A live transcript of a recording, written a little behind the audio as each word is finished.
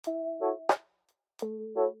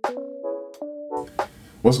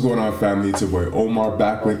What's going on, family? It's your boy Omar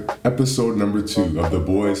back with episode number 2 of the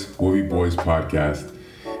Boys Will Be Boys podcast.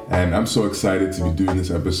 And I'm so excited to be doing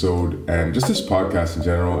this episode and just this podcast in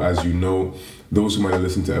general. As you know, those who might have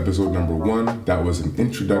listened to episode number 1, that was an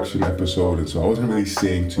introduction episode. And so I wasn't really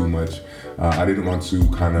saying too much. I didn't want to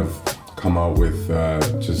kind of come out with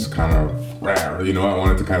just kind of, I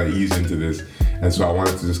wanted to kind of ease into this. And so I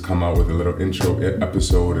wanted to just come out with a little intro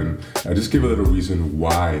episode and just give a little reason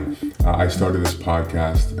why I started this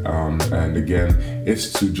podcast. And again,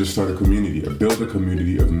 it's to just start a community, build a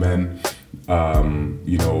community of men,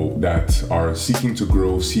 that are seeking to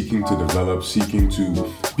grow, seeking to develop, seeking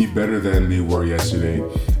to be better than they were yesterday,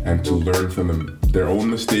 and to learn from their own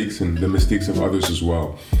mistakes and the mistakes of others as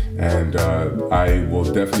well. And I will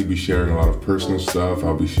definitely be sharing a lot of personal stuff.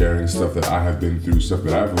 I'll be sharing stuff that I have been through, stuff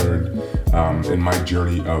that I've learned in my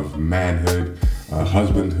journey of manhood,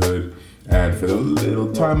 husbandhood, and for the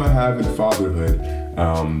little time I have in fatherhood.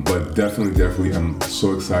 But definitely, I'm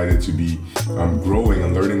so excited to be growing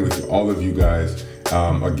and learning with all of you guys.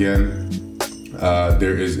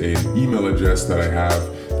 There is an email address that I have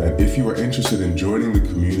that if you are interested in joining the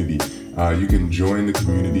community, you can join the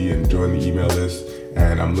community and join the email list.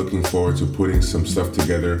 And I'm looking forward to putting some stuff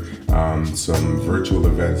together, some virtual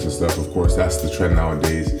events and stuff. Of course, that's the trend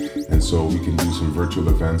nowadays. And so we can do some virtual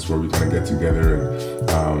events where we kind of get together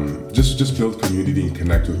and just build community and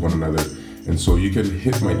connect with one another. And so you can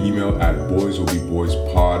hit my email at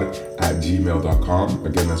boyswillbeboyspod@gmail.com.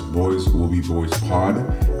 Again, that's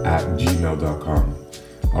boyswillbeboyspod@gmail.com.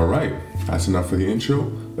 All right, that's enough for the intro.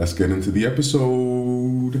 Let's get into the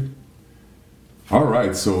episode. All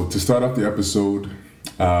right, so to start off the episode,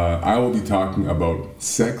 I will be talking about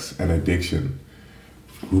sex and addiction.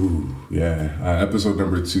 Episode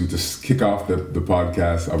number 2, to kick off the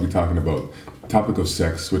podcast, I'll be talking about the topic of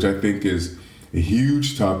sex, which I think is a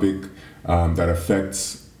huge topic that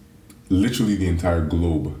affects literally the entire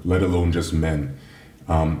globe, let alone just men.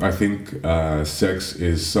 I think sex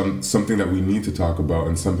is something that we need to talk about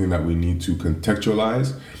and something that we need to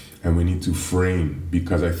contextualize and we need to frame,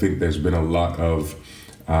 because I think there's been a lot of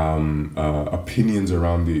opinions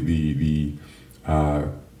around the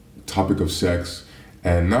topic of sex,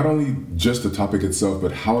 and not only just the topic itself,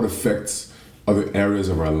 but how it affects other areas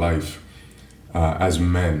of our life as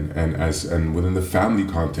men and within the family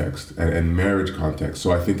context and marriage context.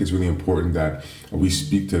 So I think it's really important that we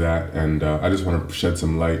speak to that, and I just want to shed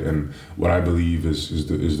some light on what I believe is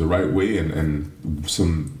the right way and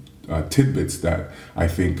some tidbits that I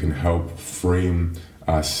think can help frame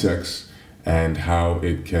sex and how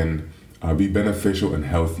it can be beneficial and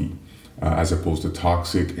healthy as opposed to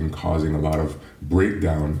toxic and causing a lot of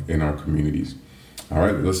breakdown in our communities. All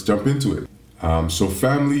right, let's jump into it. So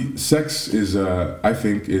family, sex is, I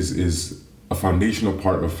think, is a foundational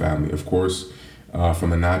part of family. Of course,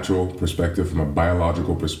 from a natural perspective, from a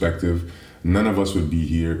biological perspective, none of us would be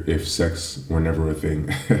here if sex were never a thing.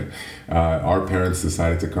 Our parents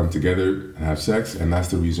decided to come together and have sex, and that's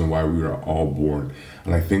the reason why we are all born.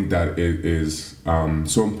 And I think that it is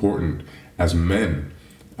so important as men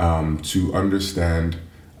to understand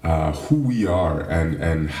who we are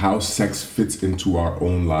and how sex fits into our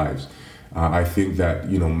own lives. I think that,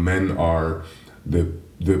 men are the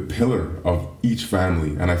pillar of each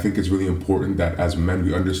family. And I think it's really important that as men,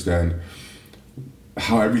 we understand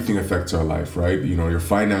how everything affects our life, right? Your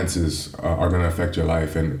finances are going to affect your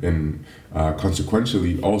life and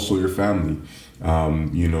consequentially also your family.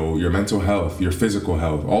 Your mental health, your physical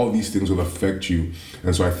health, all of these things will affect you.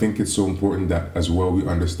 And so I think it's so important that as well we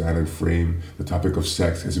understand and frame the topic of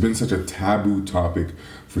sex. It's been such a taboo topic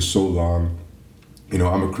for so long.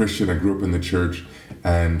 I'm a Christian, I grew up in the church,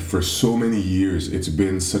 and for so many years it's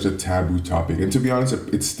been such a taboo topic. And to be honest,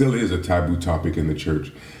 it still is a taboo topic in the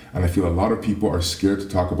church. And I feel a lot of people are scared to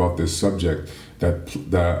talk about this subject that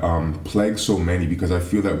plagues so many, because I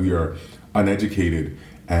feel that we are uneducated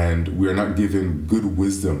and we are not given good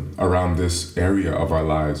wisdom around this area of our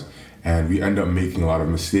lives. And we end up making a lot of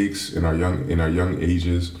mistakes in our young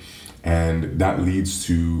ages, and that leads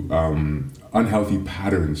to unhealthy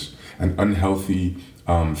patterns and unhealthy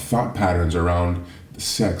thought patterns around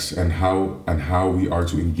sex and how we are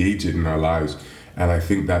to engage it in our lives. And I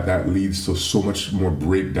think that leads to so much more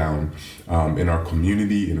breakdown in our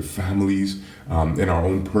community, in families, in our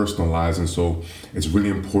own personal lives. And so it's really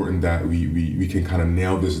important that we can kind of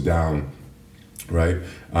nail this down, right?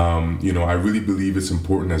 I really believe it's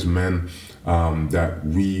important as men that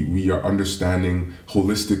we are understanding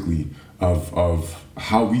holistically of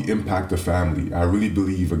how we impact the family. I really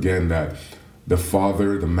believe, again, that the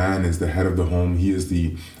father, the man, is the head of the home. He is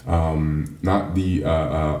the not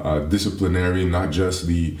the disciplinary, not just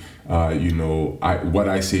the what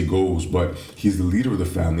I say goes, but he's the leader of the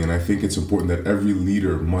family. And I think it's important that every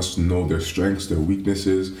leader must know their strengths, their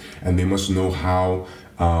weaknesses, and they must know how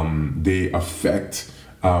they affect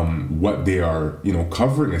what they are,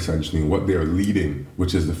 covering, essentially, what they are leading,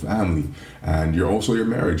 which is the family. And you're also your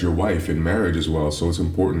marriage, your wife in marriage as well. So it's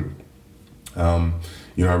important.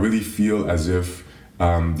 I really feel as if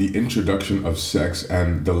the introduction of sex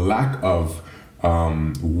and the lack of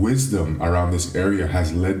wisdom around this area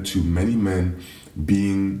has led to many men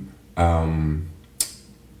being, I'll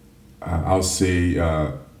say,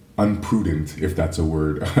 unprudent, if that's a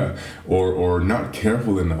word, or not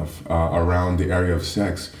careful enough around the area of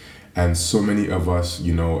sex. And so many of us,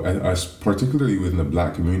 us particularly within the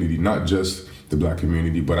Black community, not just the Black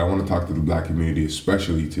community, but I want to talk to the Black community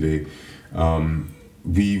especially today.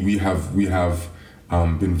 We have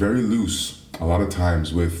been very loose a lot of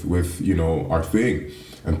times with our thing,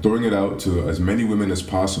 and throwing it out to as many women as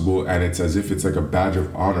possible, and it's as if it's like a badge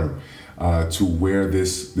of honor to wear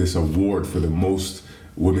this award for the most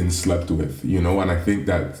women slept with, and I think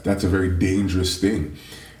that's a very dangerous thing.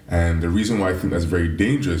 And the reason why I think that's very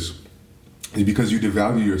dangerous is because you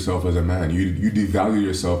devalue yourself as a man. You devalue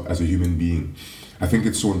yourself as a human being. I think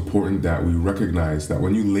it's so important that we recognize that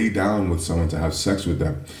when you lay down with someone to have sex with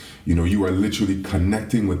them, you are literally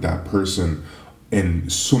connecting with that person in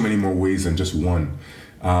so many more ways than just one.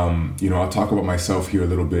 I'll talk about myself here a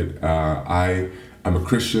little bit. I'm a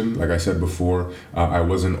Christian, like I said before. I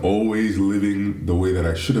wasn't always living the way that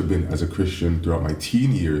I should have been as a Christian throughout my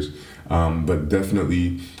teen years, but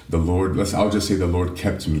definitely I'll just say the Lord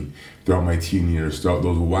kept me throughout my teen years, throughout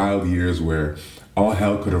those wild years where all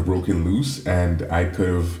hell could have broken loose and I could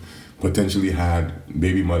have potentially had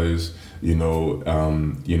baby mothers.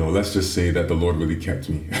 Let's just say that the Lord really kept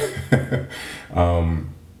me.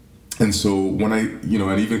 And so when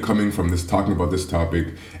and even coming from this, talking about this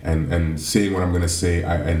topic and saying what I'm going to say,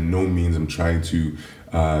 I no means I'm trying to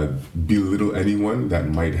belittle anyone that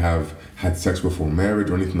might have had sex before marriage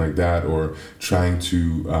or anything like that, or trying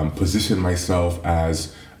to position myself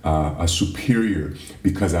as a superior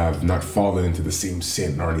because I've not fallen into the same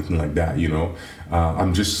sin or anything like that.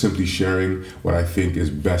 I'm just simply sharing what I think is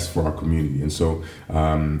best for our community. And so,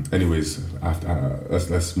 anyways,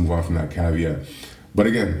 let's move on from that caveat. But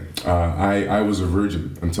again, I was a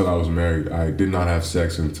virgin until I was married. I did not have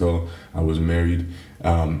sex until I was married.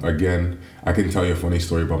 Again, I can tell you a funny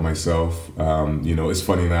story about myself. It's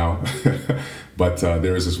funny now, but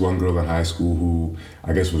there was this one girl in high school who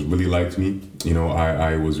I guess really liked me.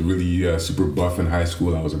 I was really super buff in high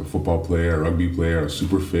school. I was like a football player, a rugby player,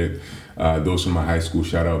 super fit. Those from my high school,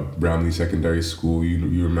 shout out Bramley Secondary School.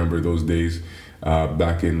 You remember those days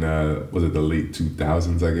back in, was it the late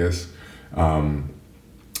 2000s, I guess?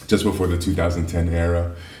 Just before the 2010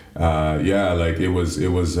 era. It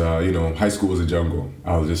was high school was a jungle.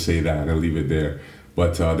 I'll just say that and leave it there.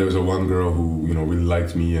 But there was one girl who really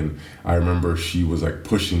liked me, and I remember she was like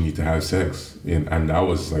pushing me to have sex, and I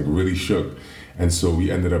was like really shook. And so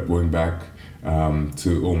we ended up going back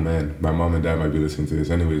to, oh man, my mom and dad might be listening to this.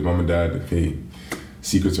 Anyways, mom and dad, hey,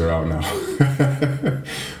 secrets are out now.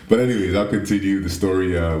 But anyways, I'll continue the story.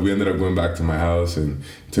 We ended up going back to my house and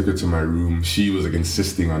took her to my room. She was like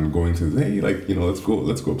insisting on going to, let's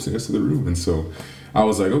go upstairs to the room. And so I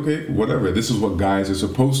was like, okay, whatever. This is what guys are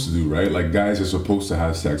supposed to do, right? Like, guys are supposed to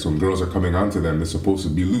have sex. When girls are coming onto them, they're supposed to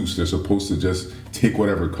be loose. They're supposed to just take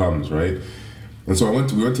whatever comes, right? And so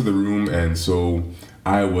we went to the room, and so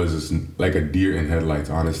I was like a deer in headlights,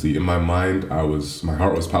 honestly. In my mind, my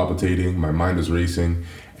heart was palpitating, my mind was racing,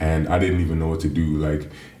 and I didn't even know what to do.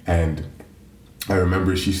 And I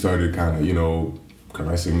remember she started kind of,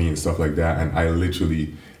 caressing me and stuff like that, and I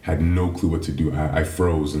literally had no clue what to do. I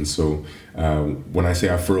froze. And so when I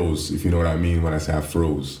say I froze, if you know what I mean when I say I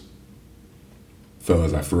froze,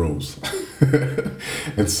 fellas, I froze.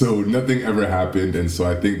 And so nothing ever happened. And so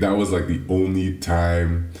I think that was like the only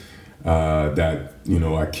time that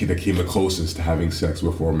I came the closest to having sex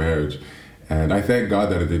before marriage. And I thank God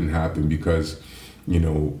that it didn't happen, because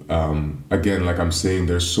again, like I'm saying,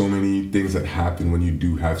 there's so many things that happen when you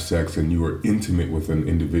do have sex and you are intimate with an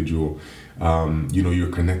individual.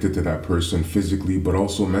 You're connected to that person physically, but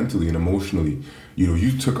also mentally and emotionally.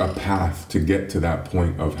 You took a path to get to that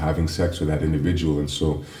point of having sex with that individual. And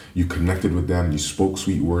so you connected with them, you spoke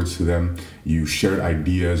sweet words to them, you shared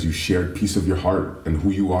ideas, you shared piece of your heart and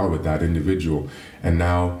who you are with that individual. And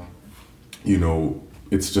now,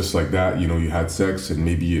 it's just like that. You know, you had sex and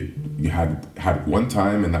maybe you had it one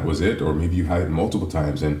time and that was it, or maybe you had it multiple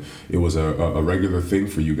times and it was a regular thing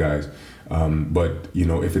for you guys. But you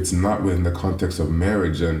know, if it's not within the context of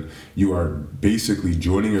marriage, then you are basically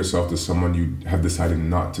joining yourself to someone you have decided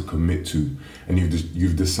not to commit to, and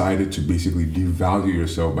you've decided to basically devalue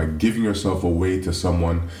yourself by giving yourself away to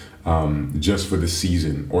someone just for the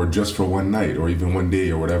season, or just for one night, or even one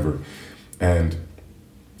day, or whatever. And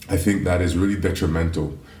I think that is really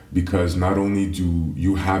detrimental, because not only do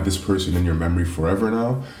you have this person in your memory forever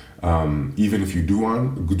now, even if you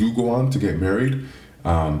do go on to get married,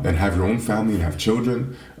 and have your own family and have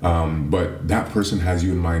children, but that person has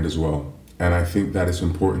you in mind as well. And I think that it's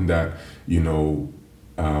important that, you know,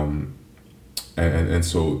 and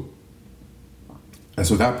so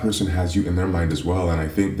that person has you in their mind as well. And I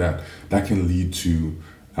think that can lead to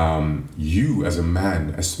you as a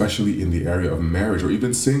man, especially in the area of marriage or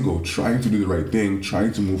even single, trying to do the right thing,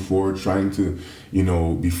 trying to move forward, trying to, you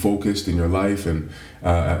know, be focused in your life, and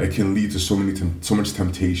it can lead to so much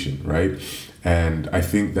temptation, right? And I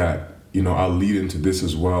think that, you know, I'll lead into this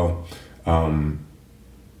as well,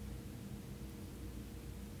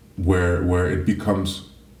 where it becomes.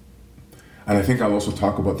 And I think I'll also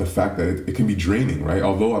talk about the fact that it can be draining, right?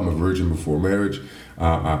 Although I'm a virgin before marriage,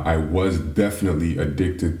 I was definitely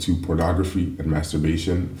addicted to pornography and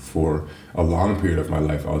masturbation for a long period of my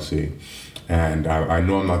life, I'll say. And I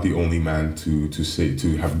know I'm not the only man to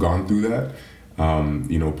have gone through that.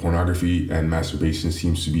 You know, pornography and masturbation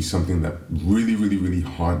seems to be something that really, really, really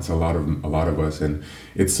haunts a lot of us. And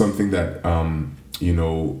it's something that, you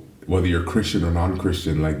know, whether you're Christian or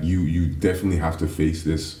non-Christian, like you definitely have to face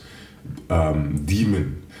this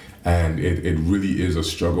demon, and it really is a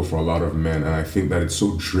struggle for a lot of men. And I think that it's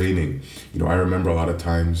so draining. You know, I remember a lot of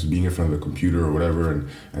times being in front of the computer or whatever,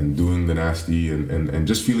 and doing the nasty, and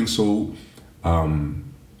just feeling so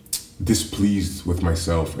displeased with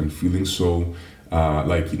myself, and feeling so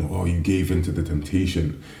like, you know, oh, you gave into the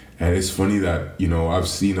temptation. And it's funny that, you know, I've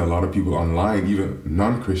seen a lot of people online, even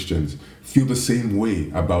non-Christians, feel the same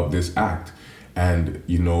way about this act. And,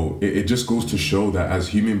 you know, it just goes to show that as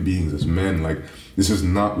human beings, as men, like, this is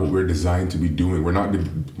not what we're designed to be doing. We're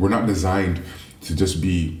not designed to just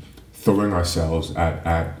be throwing ourselves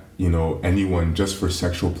at you know, anyone just for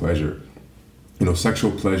sexual pleasure. You know,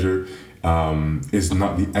 sexual pleasure is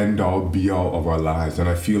not the end all be all of our lives. And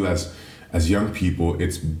I feel as young people,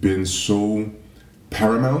 it's been so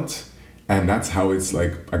paramount, and that's how it's,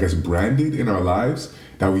 like, I guess, branded in our lives,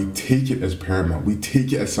 that we take it as paramount. We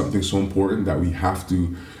take it as something so important that we have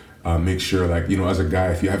to make sure, like, you know, as a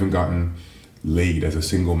guy, if you haven't gotten laid as a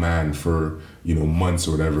single man for, you know, months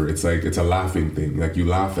or whatever, it's like, it's a laughing thing. Like, you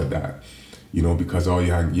laugh at that, you know, because, oh,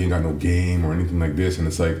 you ain't got no game or anything like this. And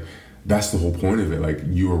it's like, that's the whole point of it. Like,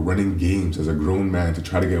 you are running games as a grown man to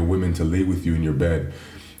try to get women to lay with you in your bed.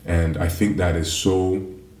 And I think that is so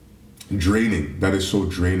draining. That is so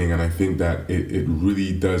draining. And I think that it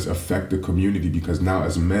really does affect the community, because now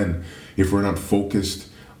as men, if we're not focused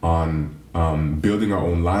on building our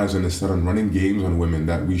own lives, and instead on running games on women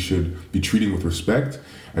that we should be treating with respect,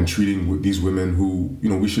 and treating with these women who, you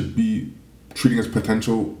know, we should be treating as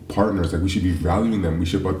potential partners, like, we should be valuing them, we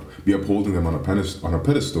should be upholding them on a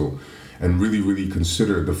pedestal, and really, really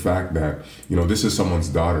consider the fact that, you know, this is someone's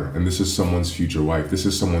daughter, and this is someone's future wife, this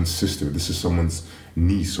is someone's sister, this is someone's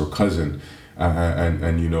niece or cousin,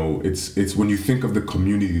 and you know, it's when you think of the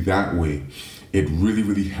community that way, it really,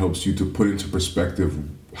 really helps you to put into perspective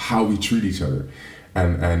how we treat each other,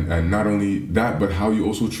 and not only that, but how you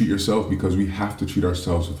also treat yourself, because we have to treat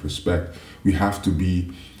ourselves with respect. We have to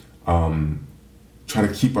be try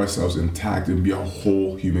to keep ourselves intact and be a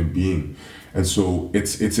whole human being. And so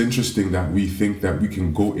it's interesting that we think that we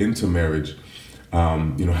can go into marriage,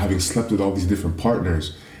 you know, having slept with all these different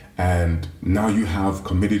partners, and now you have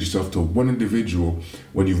committed yourself to one individual,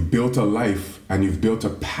 when you've built a life and you've built a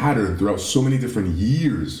pattern throughout so many different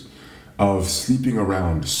years of sleeping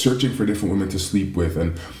around, searching for different women to sleep with,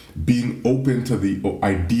 and being open to the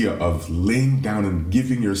idea of laying down and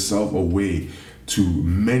giving yourself away to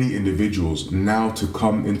many individuals, now to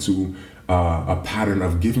come into a pattern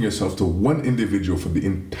of giving yourself to one individual for the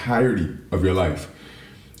entirety of your life.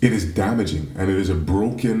 It is damaging, and it is a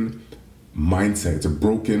broken mindset. It's a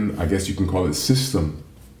broken, I guess you can call it, system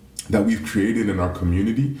that we've created in our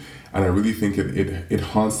community. And I really think it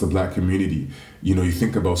haunts the Black community. You know, you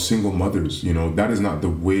think about single mothers, you know, that is not the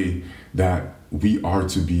way that we are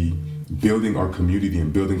to be building our community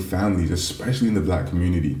and building families, especially in the Black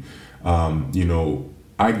community. You know,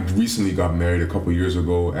 I recently got married a couple years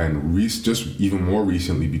ago, and just even more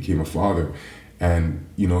recently became a father. And,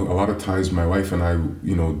 you know, a lot of times my wife and I,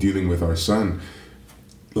 you know, dealing with our son,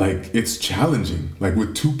 like it's challenging. Like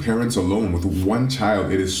with two parents alone, with one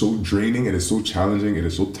child, it is so draining, it is so challenging, it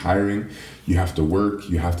is so tiring. You have to work,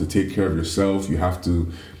 you have to take care of yourself, you have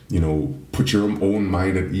to, put your own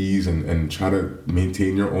mind at ease and try to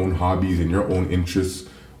maintain your own hobbies and your own interests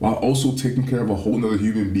while also taking care of a whole nother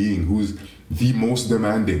human being who's the most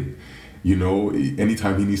demanding.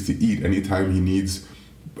 Anytime he needs to eat, anytime he needs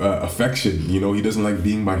affection, he doesn't like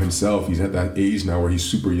being by himself. He's at that age now where he's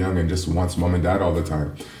super young and just wants mom and dad all the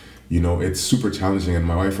time. It's super challenging. And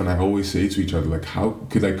my wife and I always say to each other, like,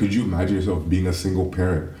 could you imagine yourself being a single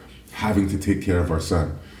parent, having to take care of our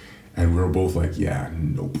son? And we're both like, yeah,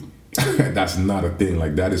 nope. That's not a thing.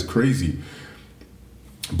 Like, that is crazy.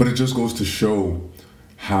 But it just goes to show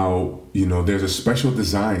how, there's a special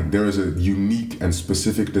design. There is a unique and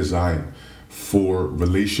specific design for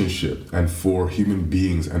relationship and for human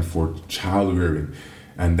beings and for child rearing.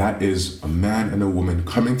 And that is a man and a woman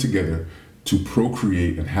coming together to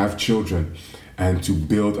procreate and have children and to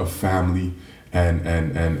build a family and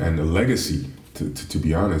a legacy, to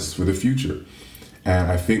be honest, for the future.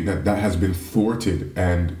 And I think that has been thwarted,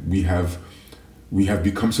 and we have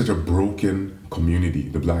become such a broken community,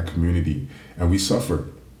 the Black community, and we suffer.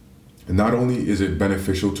 And not only is it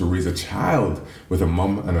beneficial to raise a child with a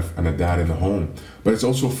mom and a dad in the home, but it's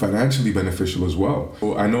also financially beneficial as well.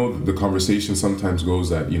 So I know the conversation sometimes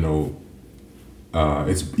goes that,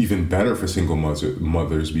 it's even better for single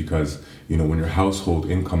mothers because, when your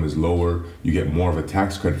household income is lower, you get more of a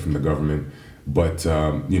tax credit from the government. But,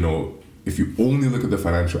 if you only look at the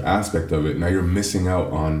financial aspect of it, now you're missing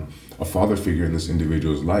out on a father figure in this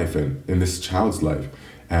individual's life and in this child's life.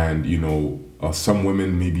 And, some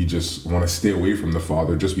women maybe just want to stay away from the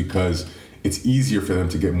father just because it's easier for them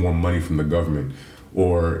to get more money from the government.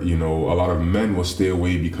 Or, a lot of men will stay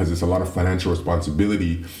away because it's a lot of financial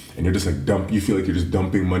responsibility, and you're just like you feel like you're just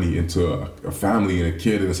dumping money into a family and a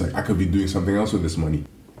kid, and it's like, I could be doing something else with this money.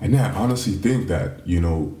 And I honestly think that,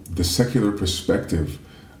 the secular perspective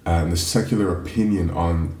and the secular opinion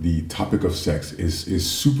on the topic of sex is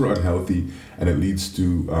super unhealthy, and it leads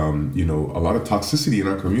to a lot of toxicity in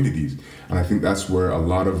our communities. And I think that's where a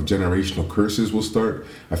lot of generational curses will start.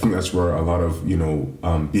 I think that's where a lot of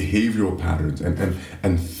behavioral patterns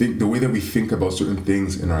and think the way that we think about certain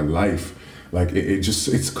things in our life, like it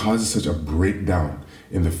causes such a breakdown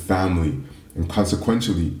in the family and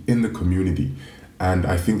consequentially in the community. And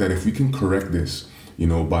I think that if we can correct this,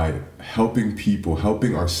 by helping people,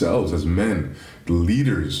 helping ourselves as men, the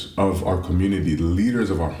leaders of our community, the leaders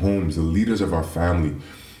of our homes, the leaders of our family,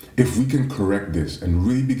 if we can correct this and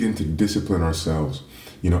really begin to discipline ourselves,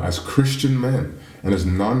 as Christian men and as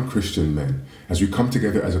non-Christian men, as we come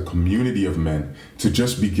together as a community of men to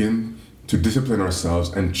just begin to discipline ourselves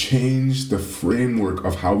and change the framework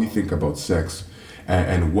of how we think about sex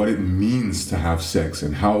and what it means to have sex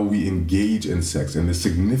and how we engage in sex and the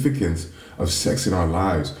significance of sex in our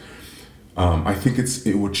lives, I think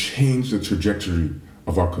it will change the trajectory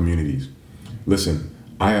of our communities. Listen,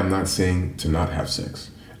 I am not saying to not have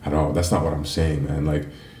sex at all. That's not what I'm saying, man. Like,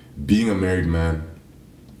 being a married man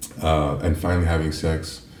and finally having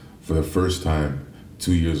sex for the first time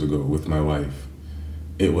 2 years ago with my wife,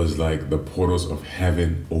 it was like the portals of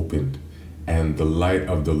heaven opened. And the light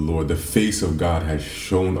of the Lord, the face of God has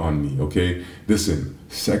shone on me, okay? Listen,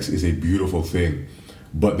 sex is a beautiful thing,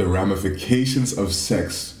 but the ramifications of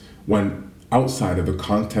sex, when outside of the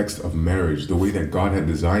context of marriage, the way that God had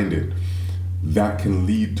designed it, that can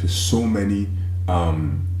lead to so many,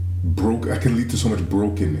 that can lead to so much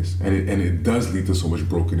brokenness. And it does lead to so much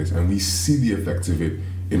brokenness. And we see the effects of it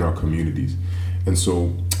in our communities. And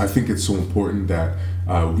so I think it's so important that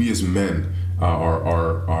we as men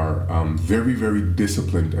are very, very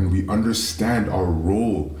disciplined, and we understand our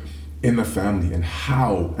role in the family and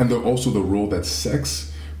also the role that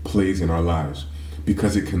sex plays in our lives,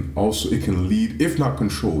 because it can lead, if not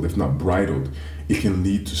controlled, if not bridled, it can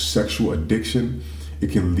lead to sexual addiction.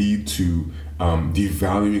 It can lead to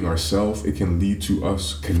devaluing ourselves. It can lead to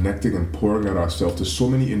us connecting and pouring out ourselves to so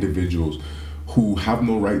many individuals who have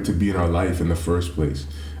no right to be in our life in the first place.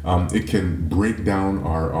 It can break down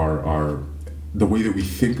the way that we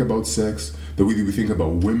think about sex, the way that we think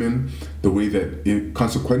about women, the way that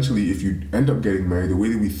consequentially, if you end up getting married, the way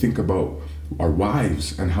that we think about our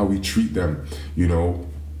wives and how we treat them,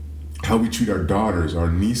 how we treat our daughters, our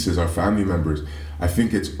nieces, our family members. I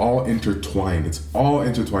think it's all intertwined. And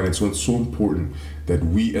so it's so important that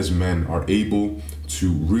we as men are able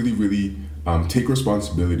to really, really take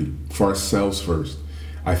responsibility for ourselves first.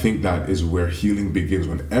 I think that is where healing begins,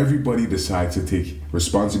 when everybody decides to take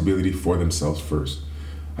responsibility for themselves first.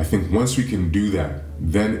 I think once we can do that,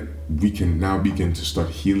 then we can now begin to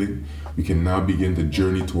start healing. we can now begin the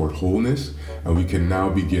journey toward wholeness, and we can now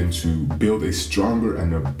begin to build a stronger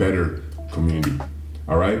and a better community.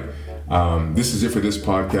 All right? This is it for this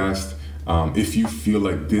podcast. If you feel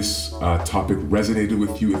like this topic resonated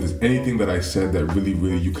with you, if there's anything that I said that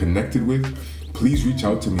really you connected with, please reach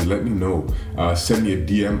out to me. Let me know. Send me a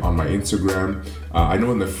DM on my Instagram. I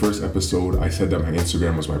know in the first episode I said that my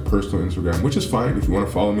Instagram was my personal Instagram, which is fine. If you want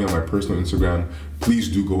to follow me on my personal Instagram, please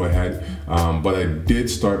do go ahead. But I did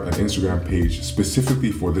start an Instagram page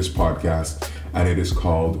specifically for this podcast, and it is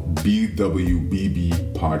called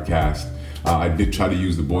BWBB Podcast. I did try to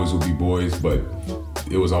use the Boys Will Be Boys, but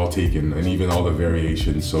it was all taken, and even all the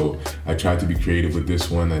variations. So I tried to be creative with this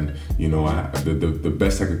one, and the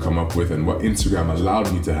best I could come up with, and what Instagram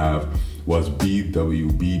allowed me to have, was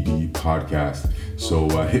BWBB Podcast. So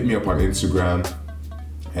hit me up on Instagram,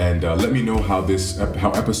 and let me know how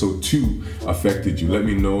episode 2 affected you. Let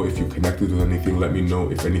me know if you connected with anything. Let me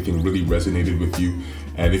know if anything really resonated with you,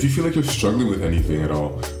 and if you feel like you're struggling with anything at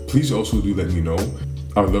all, please also do let me know.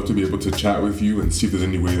 I would love to be able to chat with you and see if there's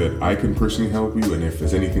any way that I can personally help you. And if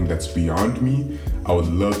there's anything that's beyond me, I would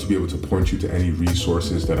love to be able to point you to any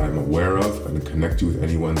resources that I'm aware of and connect you with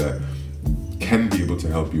anyone that can be able to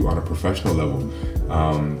help you on a professional level.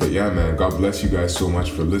 But yeah, man, God bless you guys so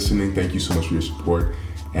much for listening. Thank you so much for your support.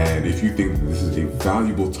 And if you think this is a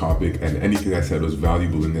valuable topic and anything I said was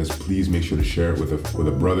valuable in this, please make sure to share it with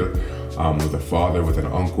a brother, with a father, with an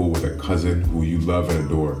uncle, with a cousin who you love and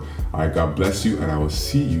adore. All right, God bless you, and I will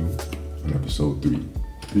see you on episode 3.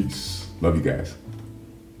 Peace. Love you guys.